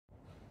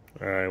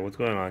Alright, what's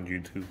going on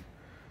YouTube?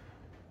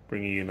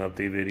 Bringing you an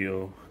update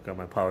video. Got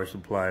my power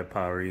supply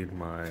powering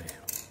my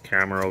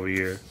camera over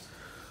here.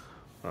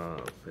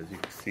 As you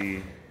can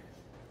see,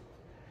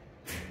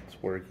 it's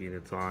working,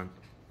 it's on.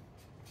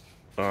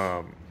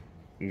 Got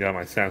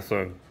my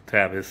Samsung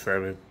Tab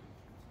S7.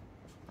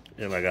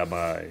 And I got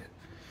my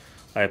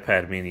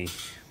iPad mini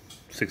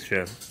 6th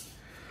gen.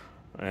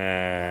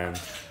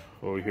 And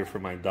over here for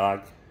my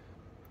dog.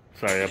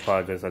 Sorry, I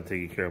apologize, I'm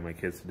taking care of my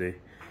kids today.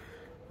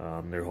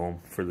 They're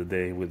home for the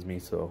day with me,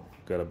 so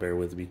gotta bear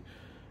with me.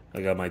 I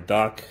got my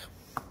dock,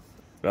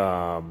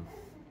 and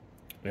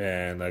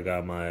I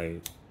got my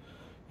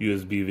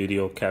USB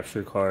video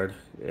capture card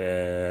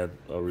and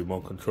a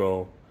remote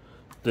control.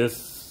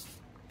 This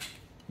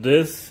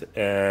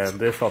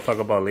I'll talk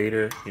about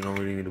later. You don't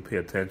really need to pay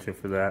attention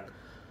for that.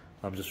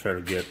 I'm just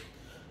trying to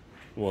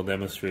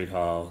demonstrate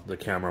how the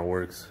camera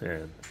works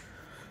and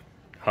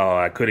how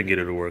I couldn't get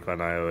it to work on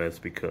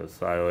iOS because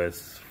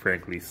iOS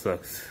frankly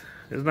sucks.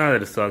 It's not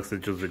that it sucks,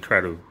 it's just they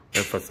try to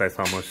emphasize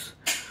how much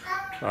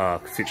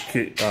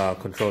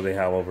control they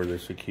have over the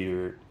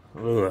security.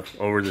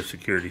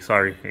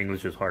 Sorry,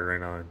 English is hard right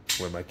now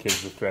when my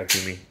kids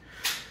distracting me.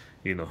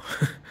 You know.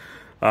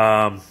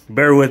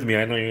 Bear with me.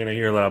 I know you're gonna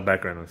hear a lot of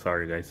background. I'm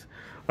sorry, guys.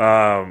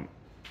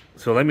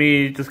 So let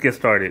me just get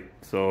started.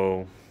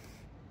 So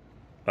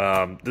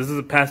this is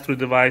a pass-through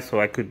device, so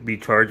I could be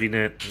charging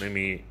it. Let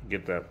me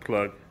get that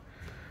plug.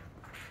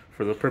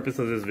 For the purpose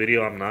of this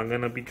video, I'm not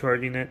gonna be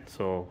charging it.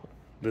 So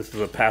this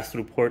is a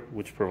pass-through port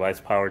which provides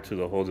power to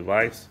the whole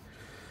device.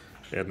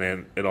 And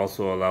then it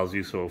also allows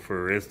you, so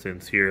for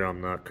instance here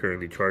I'm not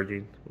currently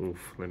charging. Oof,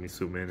 let me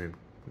zoom in and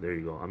there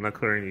you go. I'm not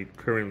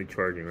currently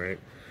charging, right?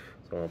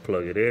 So I'll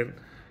plug it in.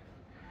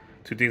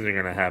 Two things are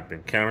gonna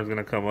happen. Camera's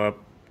gonna come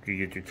up, you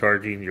get your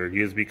charging, your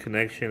USB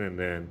connection, and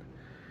then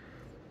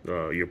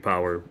your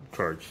power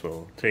charge.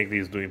 So technically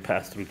it's doing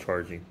pass-through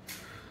charging.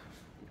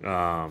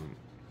 I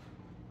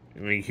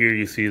mean, here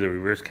you see the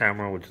reverse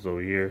camera, which is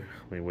over here.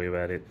 Let me wave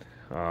at it.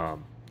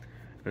 And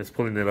it's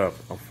pulling it up.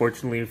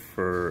 Unfortunately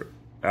for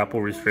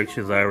Apple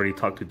restrictions, I already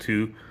talked to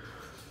two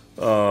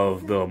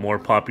of the more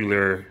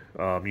popular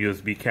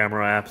USB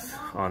camera apps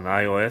on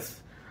iOS,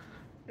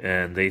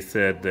 and they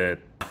said that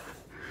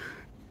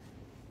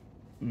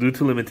due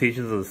to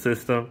limitations of the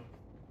system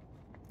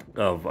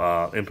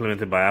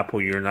implemented by Apple,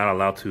 you're not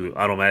allowed to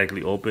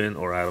automatically open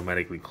or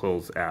automatically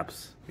close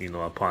apps, you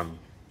know, upon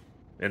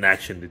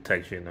inaction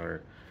detection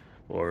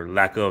or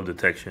lack of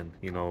detection,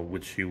 you know,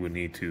 which you would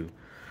need to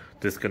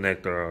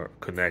disconnect or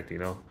connect, you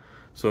know.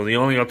 So the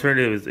only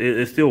alternative is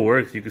it still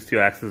works. You can still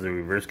access the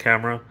reverse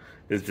camera.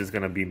 It's just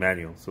gonna be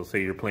manual. So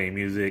say you're playing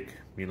music,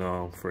 you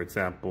know, for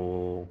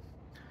example,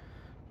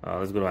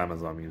 let's go to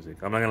Amazon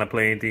Music. I'm not gonna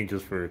play anything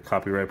just for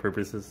copyright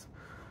purposes,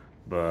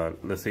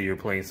 but let's say you're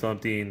playing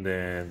something,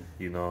 then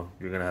you know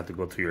you're gonna have to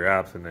go to your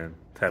apps and then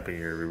tap in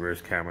your reverse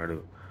camera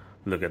to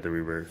look at the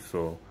reverse.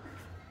 So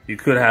you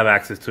could have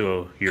access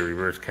to your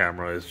reverse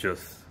camera. It's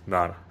just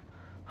not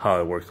how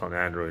it works on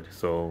Android.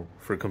 So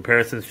for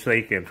comparison's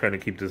sake and trying to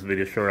keep this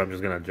video short, I'm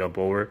just gonna jump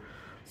over.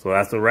 So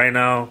as of right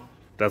now,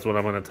 that's what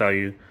I'm gonna tell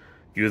you.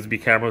 USB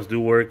cameras do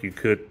work. You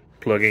could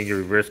plug in your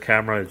reverse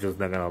camera. It's just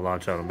not gonna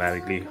launch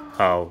automatically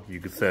how you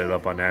could set it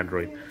up on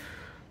Android.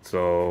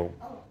 So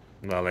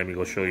now let me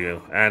go show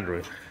you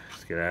Android.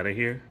 Let's get out of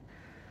here.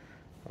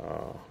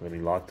 Let me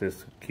lock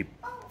this to keep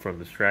from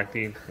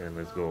distracting, and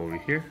let's go over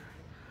here.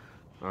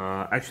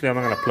 Actually, I'm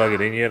not gonna plug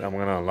it in yet. I'm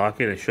gonna unlock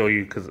it and show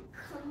you, because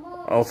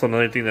also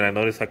another thing that I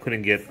noticed, I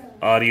couldn't get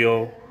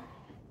audio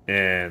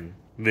and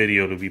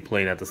video to be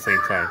playing at the same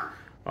time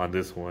on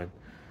this one,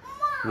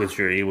 which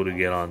you're able to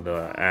get on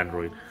the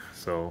Android.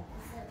 So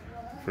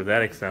for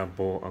that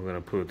example, I'm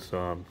gonna put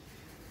some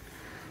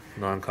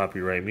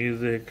non-copyright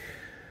music.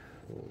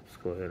 Let's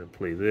go ahead and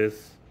play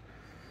this,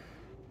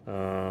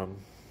 so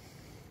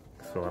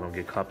I don't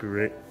get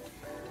copyright.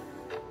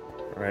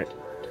 All right.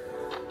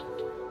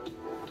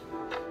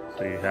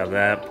 So you have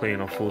that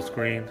playing on full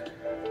screen.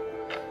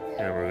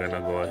 And we're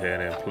gonna go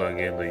ahead and plug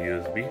in the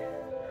USB.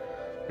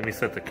 Let me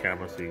set the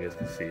camera so you guys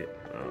can see it.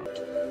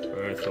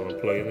 Alright, so we're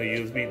plugging the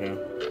USB now.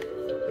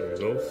 There it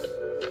goes.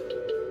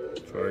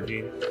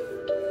 Charging.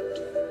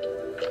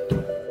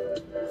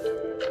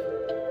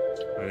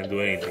 I didn't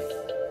do anything.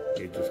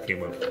 It just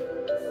came up.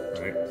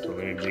 Alright, so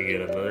let me bring it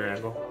another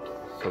angle.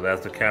 So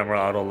that's the camera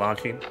auto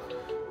launching.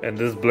 And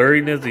this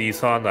blurriness that you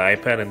saw on the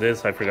iPad and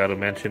this, I forgot to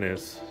mention,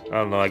 is, I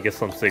don't know, I guess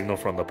some signal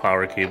from the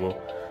power cable.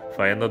 If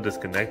I end up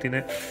disconnecting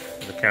it,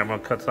 the camera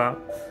cuts out,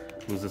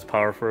 loses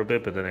power for a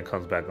bit, but then it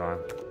comes back on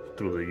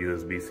through the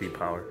USB-C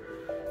power.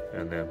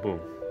 And then boom,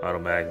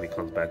 automatically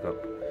comes back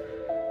up.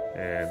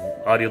 And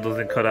audio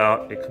doesn't cut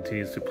out, it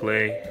continues to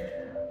play.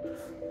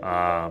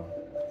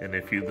 And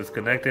if you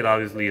disconnect it,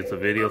 obviously it's a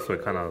video, so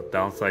it kind of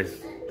downsizes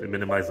to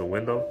minimize the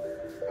window.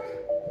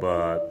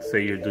 But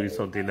say you're doing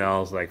something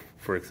else, like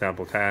for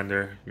example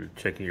calendar, you're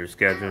checking your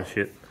schedule and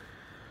shit.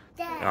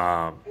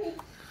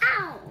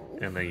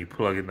 And then you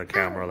plug in the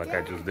camera like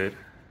I just did.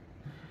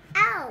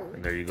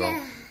 And there you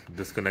go.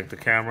 Disconnect the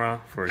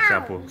camera. For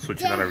example,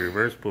 switching out of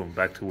reverse, boom,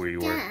 back to where you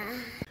were.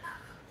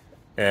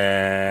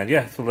 And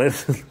yeah, so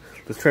let's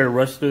let's try to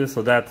rush through this.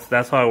 So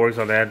that's how it works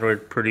on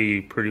Android,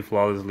 pretty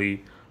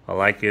flawlessly. I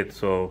like it.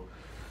 So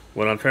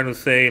what I'm trying to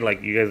say,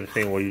 like you guys are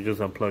saying, well, you're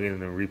just unplugging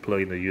and then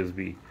replugging the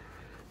USB.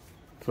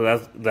 So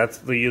that's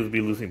the USB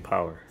losing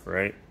power,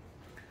 right?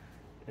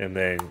 And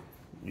then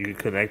you can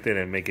connect it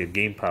and make it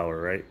gain power,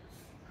 right?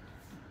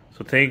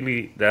 So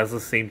technically, that's the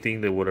same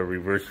thing that what a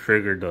reverse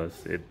trigger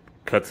does. It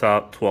cuts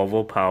out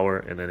 12-volt power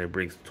and then it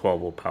brings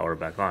 12-volt power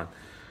back on.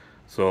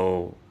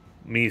 So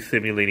me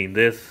simulating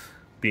this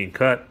being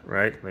cut,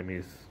 right? Let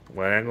me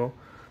wide angle.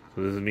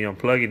 So this is me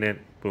unplugging it.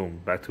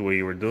 Boom, back to what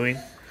you were doing.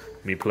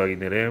 Me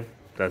plugging it in.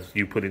 That's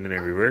you putting it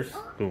in reverse.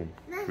 Boom,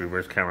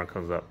 reverse camera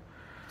comes up,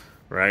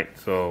 right?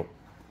 So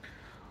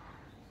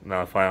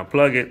now if I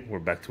unplug it, we're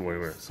back to where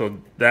we were. So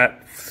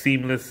that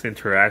seamless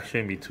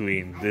interaction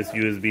between this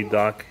USB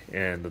dock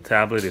and the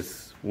tablet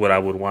is what I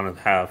would want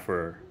to have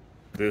for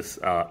this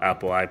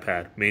Apple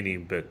iPad mini,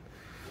 but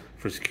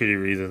for security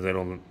reasons, they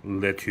don't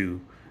let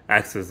you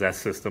access that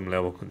system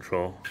level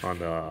control on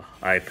the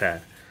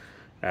iPad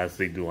as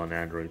they do on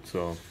Android.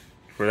 So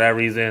for that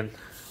reason,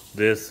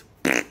 this,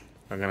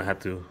 I'm gonna have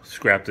to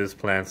scrap this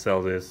plan,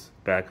 sell this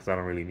back because I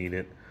don't really need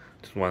it.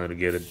 Just wanted to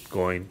get it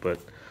going, but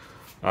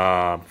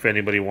if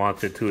anybody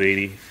wants it,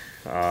 280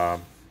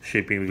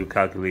 shipping, we will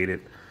calculate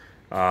it.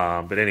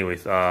 But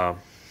anyways,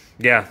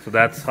 yeah, so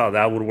that's how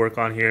that would work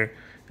on here.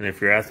 And if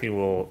you're asking,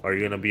 well, are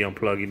you gonna be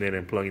unplugging it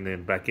and plugging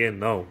it back in?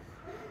 No.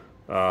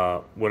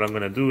 What I'm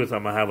gonna do is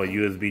I'm gonna have a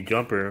USB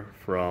jumper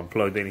from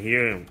plugged in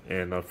here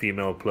and a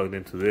female plugged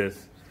into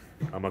this.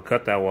 I'm gonna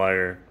cut that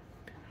wire,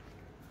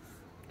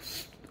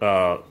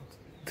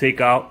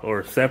 take out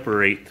or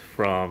separate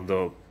from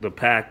the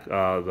pack,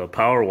 the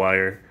power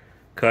wire,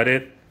 cut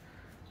it,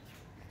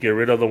 get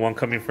rid of the one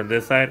coming from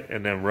this side,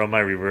 and then run my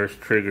reverse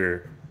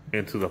trigger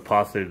into the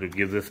positive to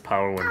give this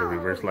power when the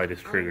reverse light is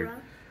triggered.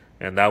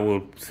 And that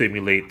will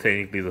simulate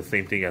technically the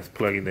same thing as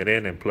plugging it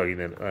in and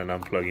plugging it and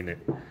unplugging it.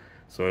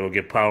 So it'll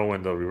get power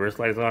when the reverse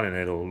light is on, and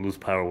it'll lose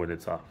power when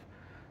it's off.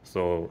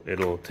 So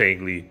it'll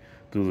technically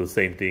do the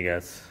same thing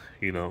as,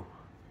 you know,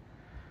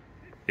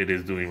 it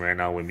is doing right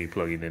now with me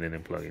plugging it in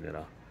and plugging it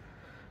out.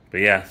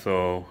 But yeah,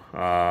 so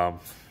I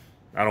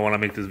don't want to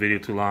make this video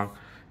too long,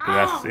 because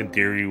that's in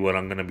theory what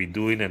I'm gonna be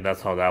doing, and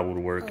that's how that would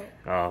work.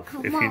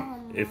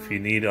 If you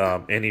need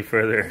any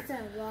further,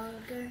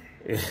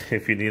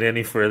 if you need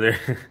any further,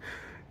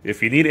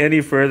 if you need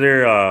any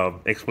further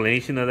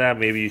explanation of that,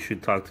 maybe you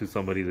should talk to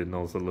somebody that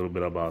knows a little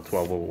bit about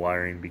 12-volt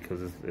wiring,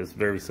 because it's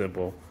very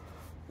simple.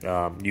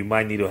 You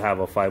might need to have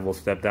a 5-volt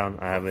step down.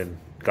 I haven't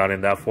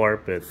gotten that far,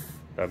 but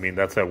I mean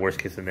that's a worst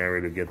case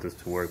scenario to get this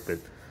to work. But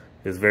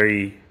it's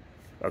very,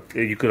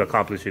 you could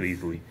accomplish it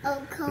easily.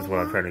 Is what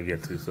I'm trying to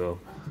get to. So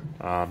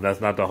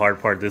that's not the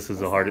hard part. This is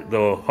the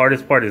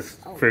hardest part is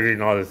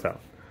figuring all this out,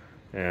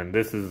 and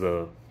this is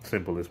the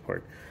simplest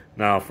part.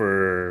 Now,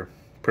 for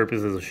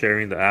purposes of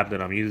sharing the app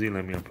that I'm using,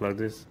 let me unplug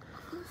this.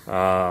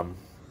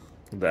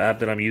 The app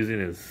that I'm using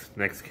is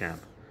NextCam,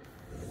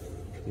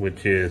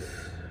 which is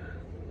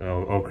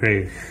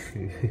okay.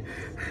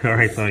 All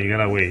right, son, you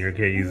gotta wait. You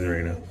can't use it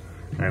right now.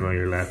 I know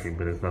you're laughing,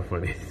 but it's not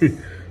funny.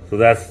 So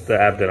that's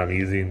the app that I'm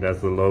using.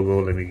 That's the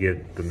logo. Let me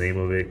get the name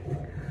of it.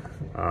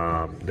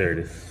 There it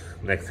is,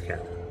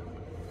 NextCam.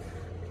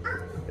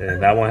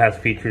 And that one has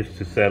features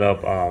to set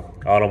up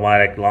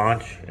automatic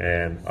launch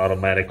and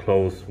automatic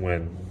close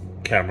when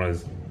camera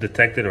is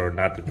detected or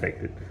not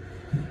detected.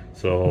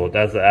 So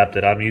that's the app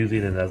that I'm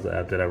using, and that's the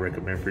app that I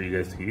recommend for you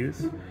guys to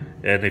use.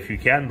 And if you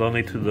can,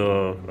 donate to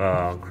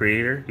the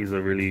creator. He's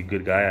a really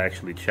good guy. I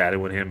actually chatted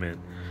with him, and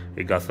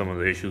it got some of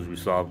the issues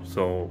resolved.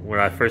 So when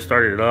I first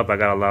started it up, I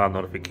got a lot of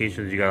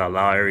notifications. You gotta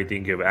allow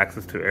everything, give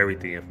access to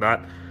everything. If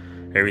not,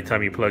 every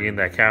time you plug in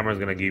that camera, it's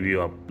gonna give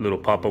you a little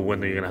pop-up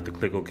window. You're gonna have to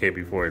click OK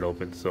before it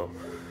opens. So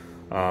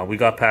we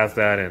got past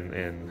that,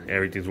 and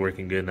everything's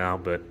working good now.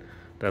 But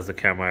that's the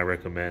camera I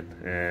recommend.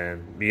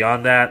 And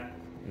beyond that,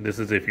 this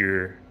is if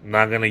you're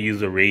not gonna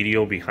use a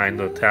radio behind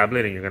the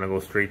tablet and you're gonna go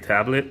straight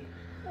tablet.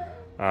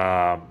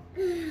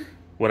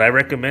 What I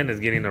recommend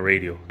is getting a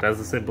radio. That's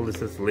the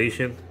simplest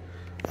installation.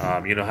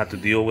 You don't have to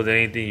deal with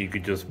anything. You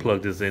could just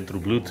plug this in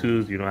through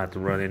Bluetooth. You don't have to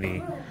run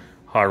any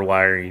hard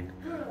wiring.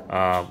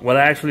 What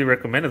I actually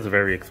recommend is a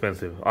very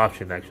expensive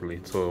option,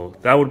 actually. So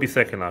that would be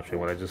second option,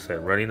 what I just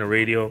said, running a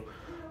radio.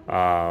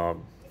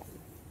 And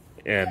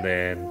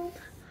then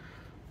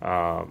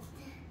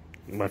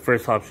my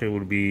first option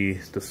would be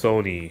the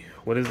Sony.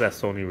 What is that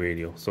Sony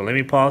radio? So let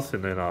me pause,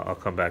 and then I'll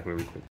come back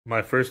really quick.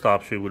 My first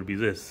option would be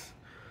this.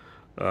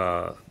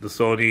 The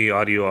Sony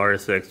Audio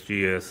RSX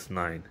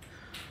GS9.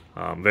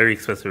 Very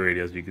expensive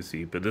radio, as you can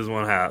see, but this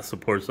one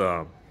supports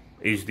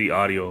HD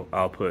audio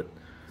output,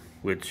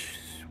 which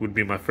would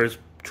be my first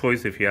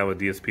choice if you have a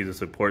DSP that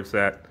supports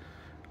that.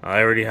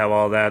 I already have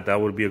all that.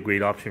 That would be a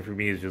great option for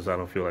me. It's just I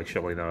don't feel like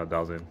shelling out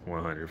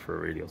 1,100 for a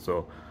radio,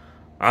 so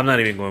I'm not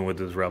even going with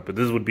this route. But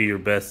this would be your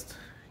best,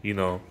 you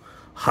know,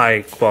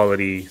 high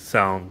quality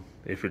sound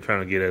if you're trying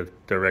to get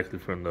it directly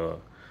from the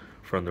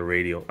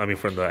radio. I mean,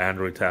 from the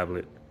Android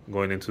tablet,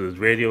 going into this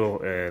radio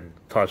and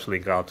touch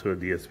link out to a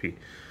DSP.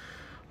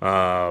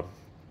 Uh,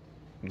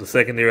 the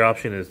secondary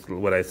option is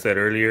what I said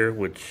earlier,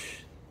 which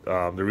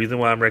the reason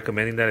why I'm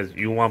recommending that is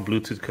you want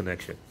Bluetooth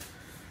connection.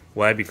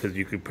 Why? Because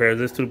you can pair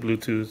this to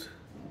Bluetooth,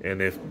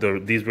 and if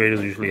these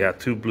radios usually have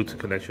two Bluetooth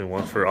connections,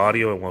 one for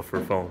audio and one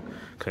for phone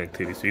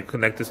connectivity. So you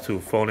connect this to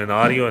phone and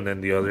audio, and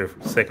then the other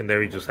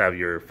secondary just have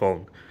your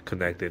phone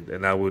connected,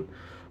 and that would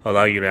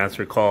allow you to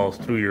answer calls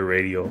through your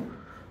radio.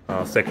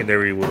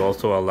 Secondary would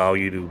also allow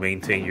you to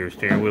maintain your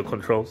steering wheel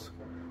controls,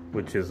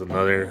 which is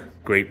another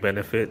great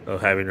benefit of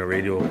having a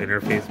radio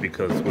interface,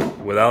 because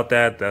without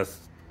that,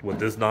 that's what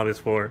this knob is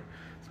for.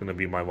 It's going to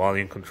be my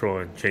volume control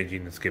and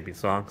changing and skipping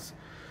songs.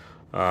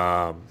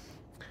 You're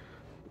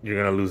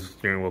going to lose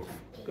steering wheel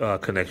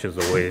connections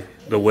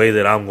the way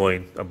that I'm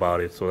going about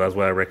it. So that's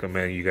why I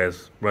recommend you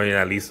guys running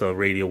at least a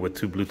radio with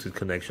two Bluetooth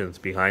connections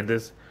behind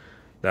this.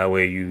 That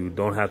way you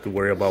don't have to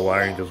worry about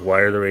wiring. Just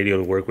wire the radio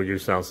to work with your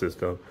sound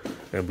system,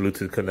 and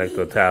Bluetooth connect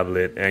the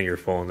tablet and your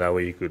phone. That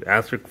way you could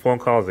answer phone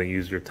calls and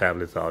use your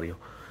tablet's audio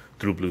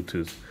through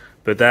Bluetooth.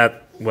 But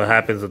what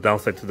happens, the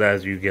downside to that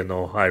is you get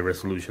no high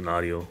resolution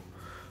audio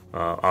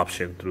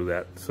option through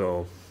that.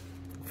 So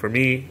for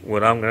me,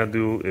 what I'm going to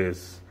do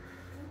is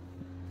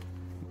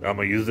I'm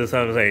going to use this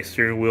as a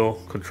steering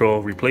wheel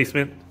control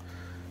replacement.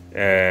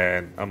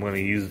 And I'm going to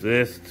use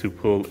this to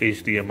pull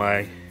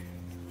HDMI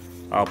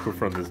output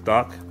from this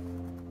dock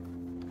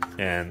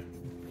and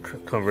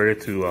convert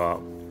it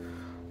to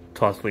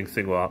Toslink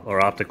single out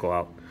or optical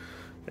out,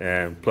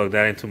 and plug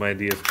that into my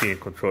DSP and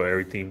control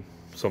everything.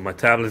 So my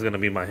tablet is going to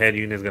be my head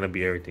unit, is going to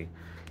be everything.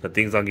 The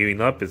things I'm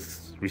giving up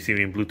is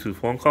receiving Bluetooth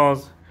phone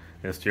calls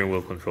and steering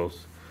wheel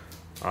controls.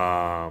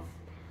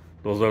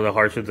 Those are the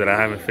hardships that I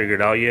haven't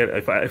figured out yet.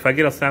 If I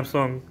get a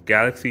Samsung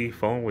Galaxy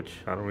phone, which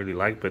I don't really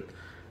like, but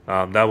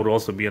that would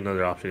also be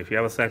another option. If you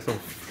have a Samsung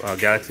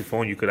Galaxy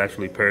phone, you could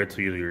actually pair it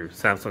to your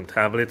Samsung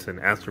tablets and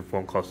answer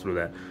phone calls through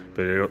that.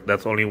 But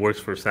that only works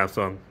for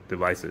Samsung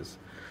devices.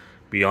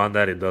 Beyond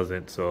that, it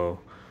doesn't. So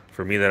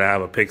for me, that I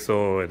have a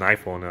Pixel and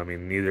iPhone, I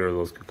mean, neither of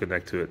those could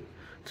connect to it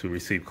to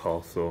receive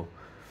calls. So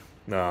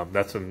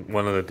that's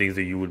one of the things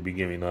that you would be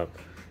giving up.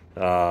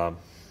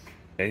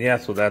 And yeah,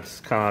 so that's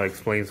kind of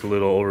explains a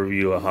little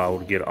overview of how I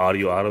would get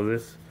audio out of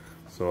this.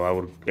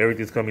 So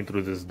everything's coming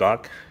through this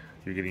dock.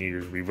 You're getting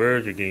your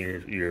reverb, you're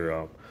getting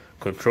your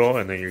control,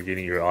 and then you're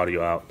getting your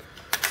audio out.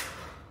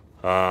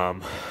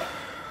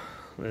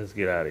 Let's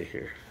get out of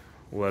here.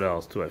 What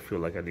else do I feel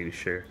like I need to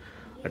share?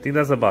 I think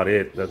that's about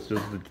it. That's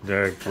just the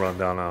generic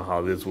rundown on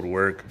how this would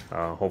work.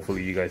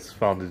 Hopefully you guys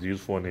found this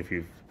useful, and if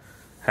you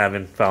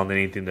haven't found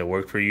anything that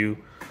worked for you.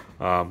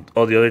 The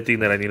other thing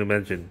that I need to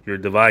mention, your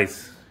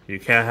device. You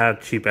can't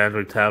have cheap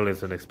Android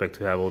tablets and expect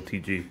to have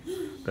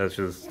OTG. That's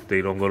just,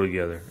 they don't go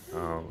together,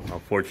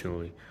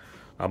 unfortunately.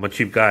 I'm a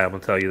cheap guy, I'm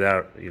gonna tell you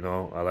that. You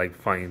know, I like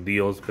finding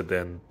deals, but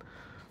then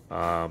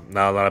not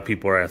a lot of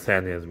people are as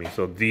handy as me.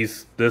 So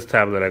this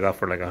tablet I got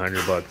for like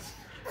 $100.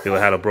 It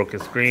had a broken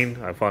screen.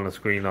 I found a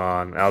screen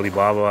on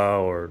Alibaba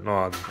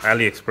on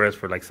AliExpress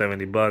for like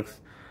 $70.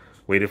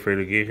 Waited for it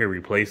to get here,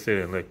 replaced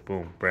it, and look,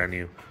 boom, brand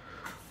new.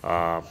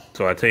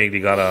 So I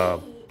technically got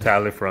a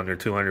tablet for under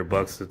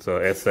 $200. It's a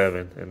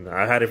S7, and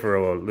I had it for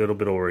a little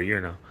bit over a year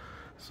now.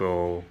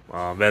 So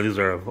values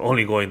are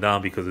only going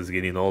down because it's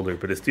getting older,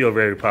 but it's still a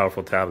very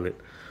powerful tablet.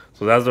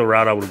 So that's the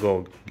route I would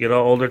go. Get an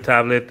older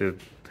tablet that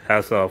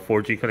has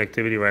 4G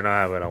connectivity. Right now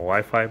I have it on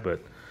Wi-Fi, but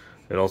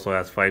it also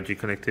has 5G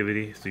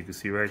connectivity, so you can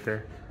see right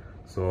there.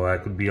 So I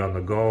could be on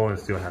the go and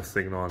still have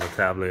signal on the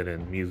tablet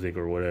and music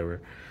or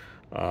whatever.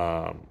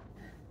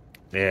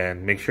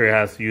 And make sure it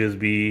has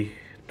USB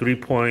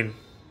 3.0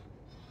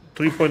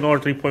 or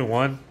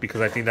 3.1,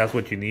 because I think that's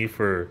what you need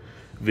for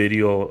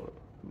video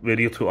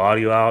to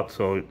audio out.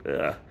 So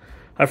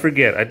I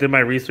forget. I did my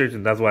research,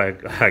 and that's why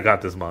I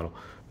got this model.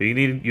 But you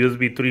need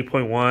USB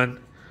 3.1,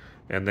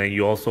 and then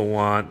you also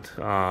want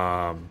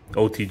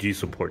OTG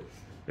support.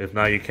 If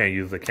not, you can't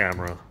use the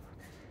camera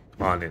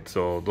on it.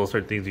 So those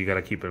are things you got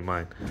to keep in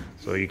mind.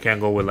 So you can't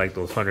go with like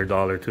those $100,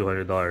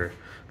 $200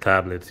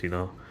 tablets, you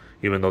know,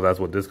 even though that's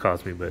what this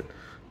cost me. But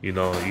you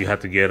know, you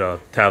have to get a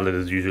tablet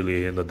that's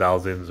usually in the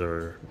thousands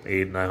or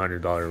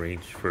 $800-900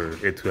 range for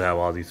it to have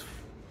all these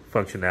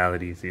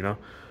functionalities, you know.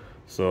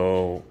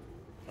 So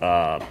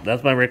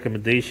that's my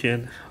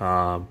recommendation.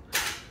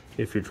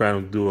 If you're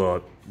trying to do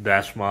a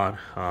dash mod,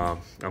 I'm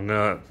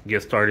gonna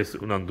get started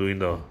soon on doing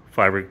the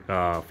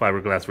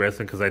fiberglass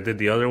resin, because I did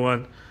the other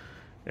one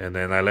and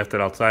then I left it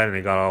outside and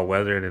it got all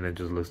weathered and it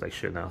just looks like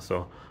shit now.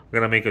 So I'm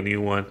gonna make a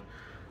new one,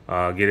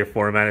 get it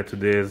formatted to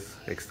this,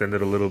 extend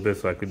it a little bit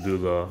so I could do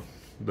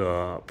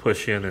the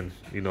push in and,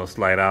 you know,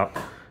 slide out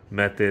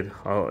method,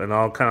 and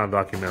I'll kind of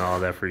document all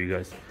that for you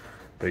guys.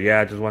 But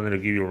yeah, I just wanted to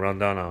give you a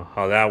rundown on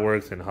how that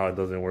works and how it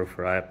doesn't work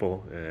for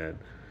Apple. And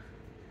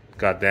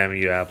god damn it,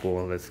 you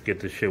Apple, let's get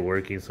this shit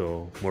working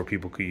so more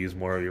people could use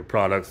more of your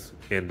products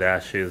in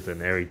dashes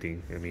and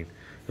everything. I mean,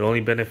 it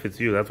only benefits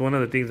you. That's one of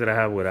the things that I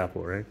have with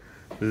Apple, right?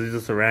 This is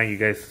just a rant, you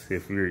guys.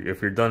 If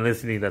you're done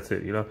listening, that's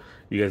it. You know,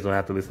 you guys don't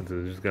have to listen to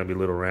this. It's just gonna be a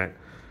little rant.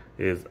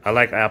 I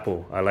like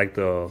Apple. I like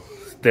the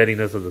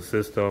steadiness of the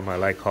system. I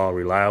like how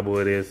reliable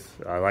it is.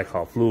 I like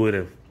how fluid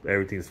and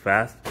everything's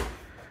fast.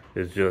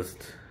 It's just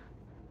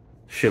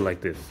shit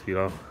like this, you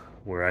know,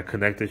 where I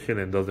connect this shit and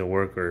it doesn't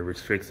work or it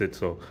restricts it,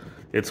 so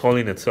it's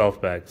holding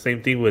itself back.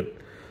 Same thing with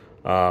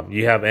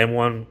you have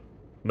M1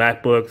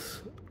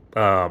 MacBooks,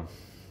 and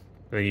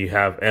you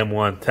have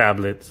M1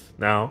 tablets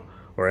now,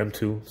 or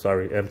M2,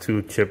 sorry,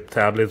 M2 chip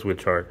tablets,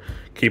 which are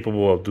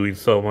capable of doing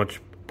so much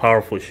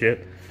powerful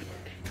shit.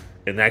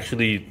 And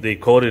actually, they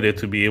coded it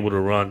to be able to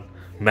run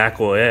Mac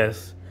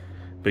OS,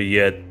 but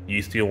yet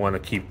you still want to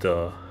keep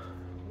the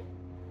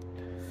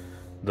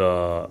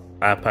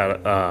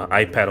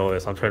iPad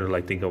OS. I'm trying to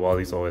like think of all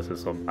these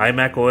OSs. So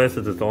iMac OS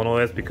is its own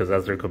OS because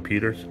that's their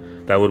computers.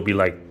 That would be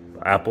like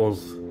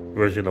Apple's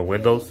version of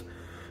Windows.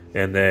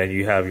 And then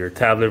you have your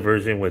tablet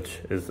version, which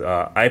is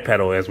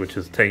iPad OS, which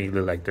is technically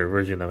like their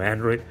version of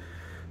Android.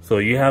 So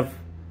you have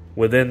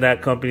within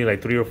that company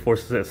like 3 or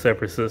 4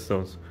 separate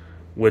systems,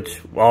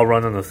 which all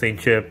run on the same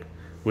chip,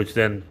 which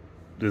then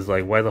is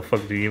like, why the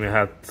fuck do you even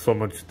have so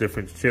much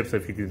different chips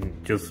if you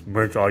can just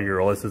merge all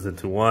your OSs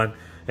into one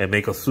and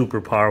make a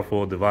super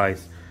powerful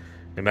device?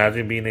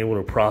 Imagine being able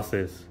to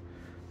process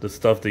the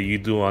stuff that you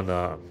do on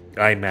the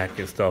iMac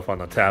and stuff on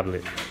a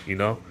tablet, you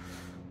know?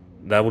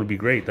 That would be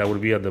great. That would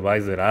be a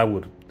device that I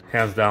would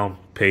hands down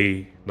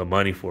pay the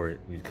money for it,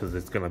 because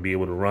it's going to be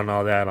able to run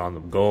all that on the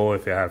go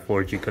if it had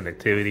 4G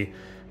connectivity.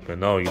 But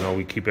no, you know,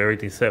 we keep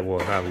everything set. Well,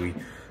 not we.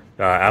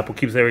 Apple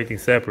keeps everything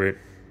separate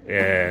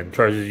and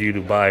charges you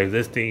to buy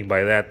this thing,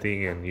 buy that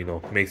thing, and, you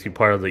know, makes you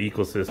part of the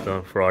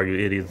ecosystem for all you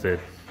idiots that,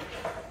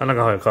 I'm not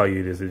going to call you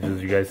idiots, it's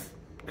just you guys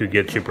could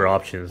get cheaper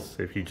options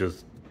if you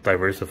just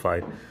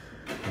diversified.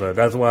 But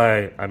that's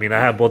why, I mean, I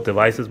have both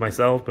devices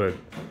myself, but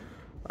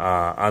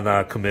I'm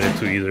not committed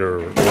to either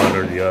one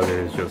or the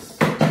other. It's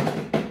just,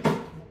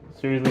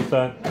 seriously,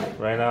 son,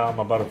 right now I'm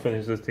about to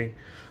finish this thing.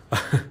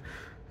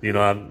 You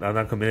know, I'm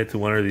not committed to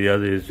one or the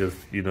other. It's just,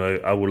 you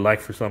know, I would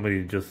like for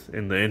somebody, just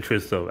in the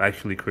interest of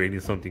actually creating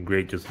something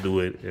great, just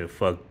do it and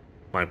fuck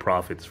my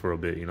profits for a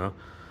bit, you know?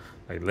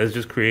 Like, let's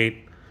just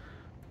create,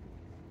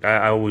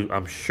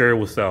 I'm sure it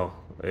will sell.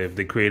 If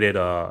they created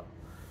a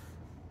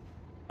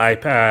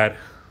iPad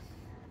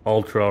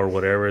Ultra or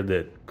whatever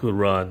that could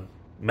run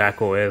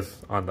Mac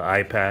OS on the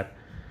iPad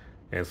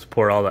and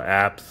support all the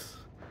apps,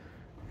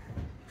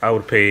 I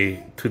would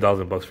pay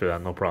 $2,000 for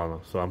that, no problem.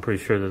 So I'm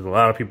pretty sure there's a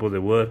lot of people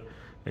that would,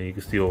 and you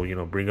can still, you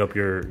know, bring up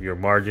your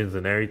margins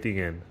and everything.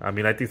 And I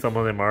mean, I think some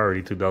of them are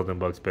already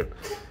 $2,000, but,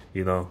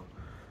 you know,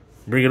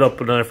 bring it up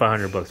another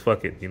 $500,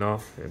 fuck it, you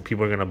know, and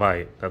people are gonna buy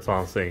it. That's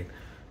all I'm saying.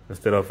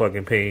 Instead of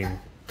fucking paying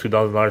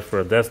 $2,000 for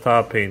a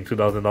desktop, paying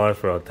 $2,000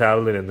 for a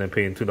tablet, and then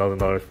paying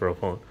 $2,000 for a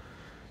phone,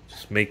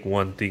 just make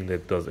one thing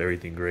that does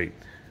everything great.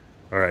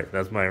 All right,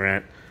 that's my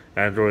rant.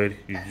 Android,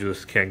 you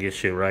just can't get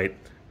shit right.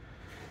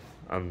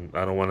 I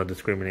don't want to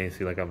discriminate.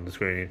 See, like I'm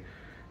discriminating.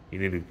 You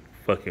need to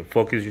fucking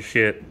focus your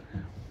shit.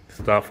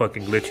 Stop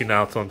fucking glitching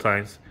out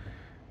sometimes.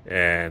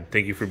 And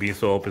thank you for being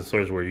so open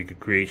source where you could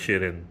create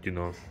shit and, you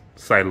know,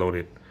 sideload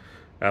it.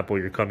 Apple,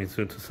 you're coming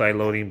soon to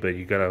sideloading, but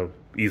you gotta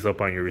ease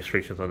up on your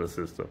restrictions on the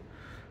system.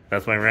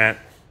 That's my rant.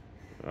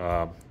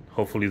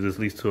 Hopefully this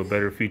leads to a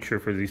better future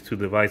for these two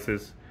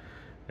devices.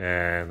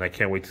 And I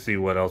can't wait to see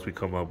what else we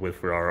come up with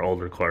for our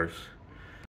older cars.